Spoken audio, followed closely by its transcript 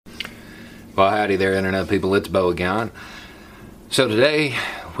Well, howdy there, Internet people. It's Bo again. So today,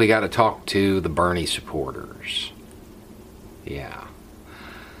 we got to talk to the Bernie supporters. Yeah.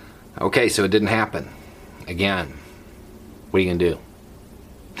 Okay, so it didn't happen. Again. What are you going to do?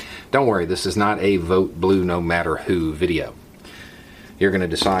 Don't worry, this is not a vote blue no matter who video. You're going to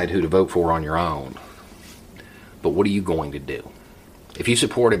decide who to vote for on your own. But what are you going to do? If you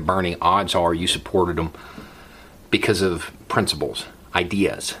supported Bernie, odds are you supported him because of principles,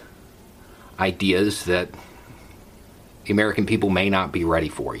 ideas. Ideas that the American people may not be ready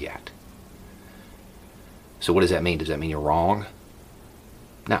for yet. So what does that mean? Does that mean you're wrong?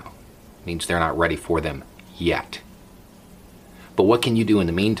 No. It means they're not ready for them yet. But what can you do in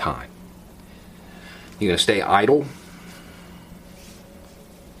the meantime? You're going to stay idle?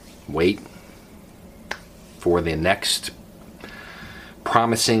 Wait for the next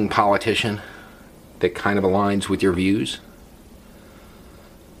promising politician that kind of aligns with your views?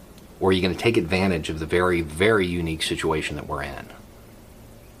 Or are you going to take advantage of the very, very unique situation that we're in?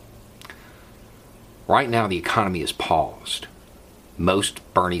 Right now, the economy is paused. Most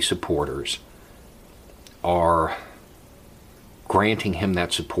Bernie supporters are granting him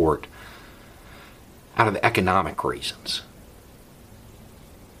that support out of economic reasons.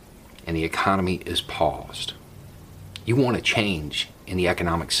 And the economy is paused. You want a change in the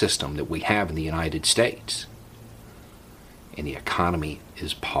economic system that we have in the United States. And the economy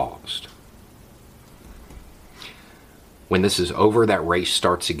is paused. When this is over, that race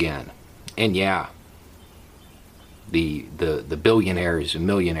starts again. And yeah, the billionaires and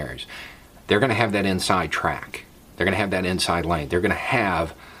millionaires, they're going to have that inside track. They're going to have that inside lane. They're going to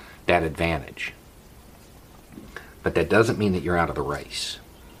have that advantage. But that doesn't mean that you're out of the race.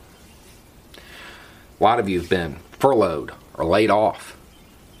 A lot of you have been furloughed or laid off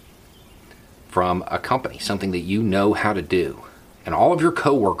from a company, something that you know how to do, and all of your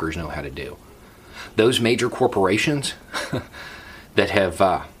coworkers know how to do. Those major corporations that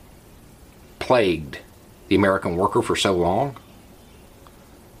have plagued the American worker for so long,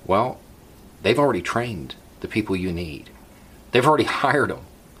 well, they've already trained the people you need. They've already hired them.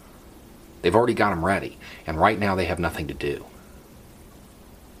 They've already got them ready, and right now they have nothing to do.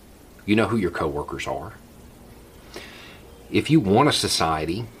 You know who your coworkers are. If you want a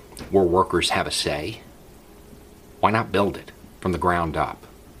society where workers have a say, why not build it from the ground up?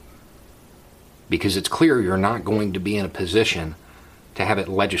 Because it's clear you're not going to be in a position to have it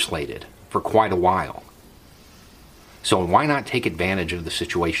legislated for quite a while. So why not take advantage of the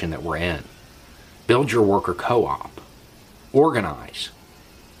situation that we're in? Build your worker co-op. Organize.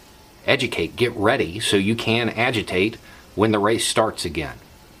 Educate. Get ready so you can agitate when the race starts again.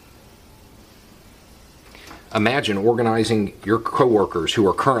 Imagine organizing your coworkers who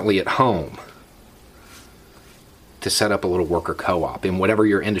are currently at home to set up a little worker co-op in whatever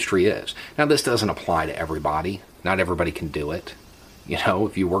your industry is. Now, this doesn't apply to everybody. Not everybody can do it. You know,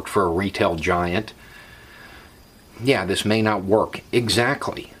 if you worked for a retail giant, yeah, this may not work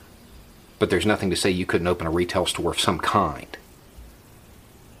exactly. But there's nothing to say you couldn't open a retail store of some kind.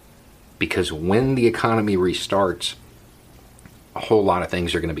 Because when the economy restarts, a whole lot of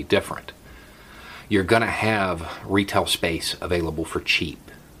things are going to be different. You're going to have retail space available for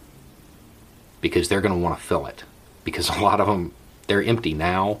cheap because they're going to want to fill it. Because a lot of them, they're empty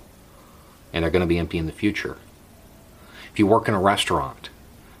now and they're going to be empty in the future. If you work in a restaurant,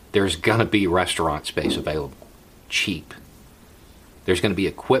 there's going to be restaurant space available, cheap. There's going to be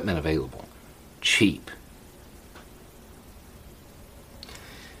equipment available, cheap.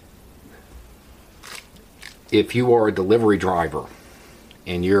 If you are a delivery driver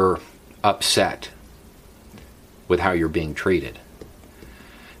and you're upset with how you're being treated,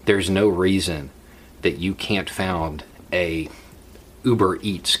 there's no reason that you can't found a Uber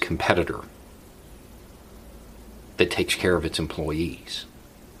Eats competitor that takes care of its employees.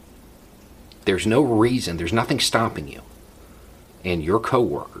 There's no reason, there's nothing stopping you and your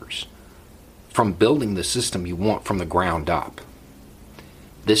coworkers from building the system you want from the ground up.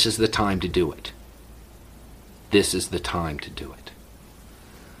 This is the time to do it. This is the time to do it.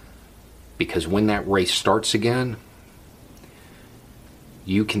 Because when that race starts again,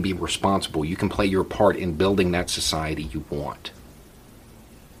 you can be responsible. You can play your part in building that society you want.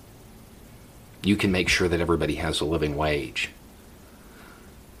 You can make sure that everybody has a living wage.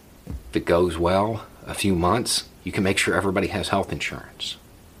 If it goes well, a few months, you can make sure everybody has health insurance.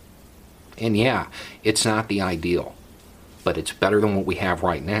 And yeah, it's not the ideal, but it's better than what we have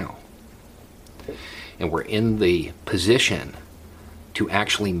right now. And we're in the position to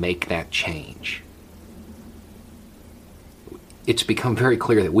actually make that change. It's become very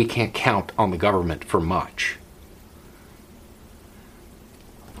clear that we can't count on the government for much.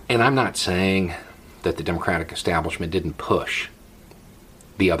 And I'm not saying that the Democratic establishment didn't push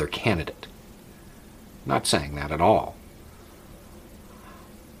the other candidate. I'm not saying that at all.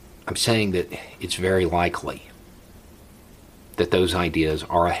 I'm saying that it's very likely that those ideas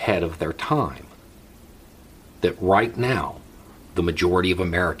are ahead of their time. That right now, the majority of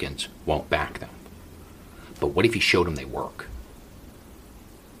Americans won't back them. But what if you showed them they work?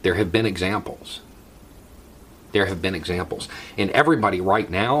 There have been examples. There have been examples. And everybody right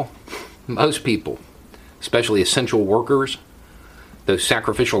now, most people, especially essential workers, those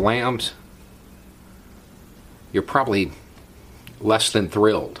sacrificial lambs, you're probably less than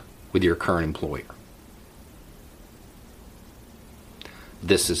thrilled with your current employer.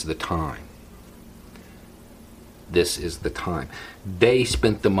 This is the time. This is the time. They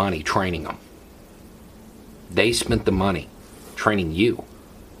spent the money training them. They spent the money training you.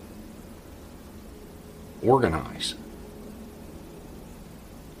 Organize.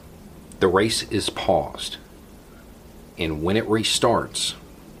 The race is paused. And when it restarts,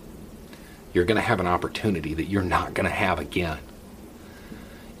 you're going to have an opportunity that you're not going to have again.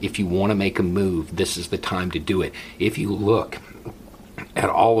 If you want to make a move, this is the time to do it. If you look at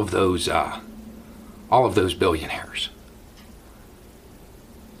all of those billionaires,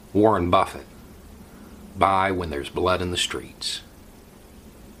 Warren Buffett, buy when there's blood in the streets.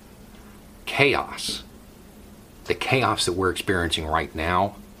 Chaos, the chaos that we're experiencing right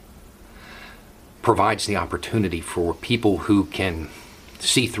now, provides the opportunity for people who can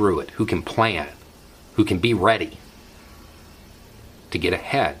see through it, who can plan, who can be ready to get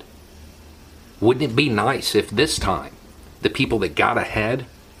ahead. Wouldn't it be nice if this time the people that got ahead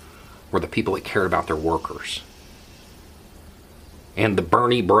were the people that cared about their workers? And the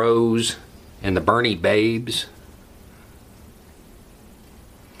Bernie bros and the Bernie babes,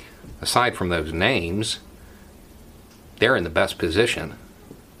 aside from those names, they're in the best position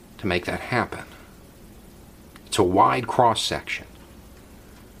to make that happen. It's a wide cross-section.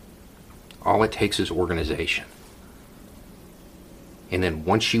 All it takes is organization. And then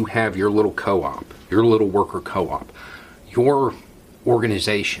once you have your little co-op, your little worker co-op, your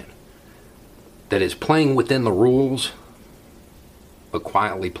organization that is playing within the rules, but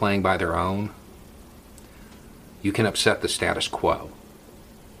quietly playing by their own, you can upset the status quo.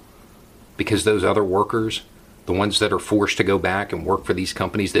 Because those other workers, the ones that are forced to go back and work for these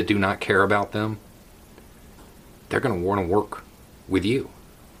companies that do not care about them, they're going to want to work with you.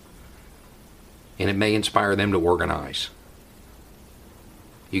 And it may inspire them to organize.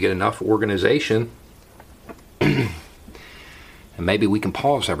 You get enough organization, and maybe we can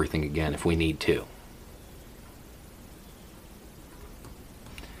pause everything again if we need to.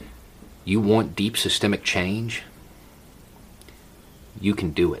 You want deep systemic change? You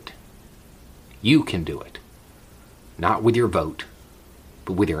can do it. You can do it. Not with your vote,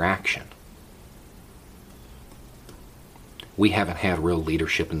 but with your action. We haven't had real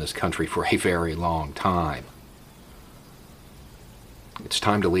leadership in this country for a very long time. It's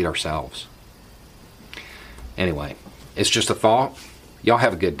time to lead ourselves. Anyway, it's just a thought. Y'all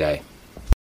have a good day.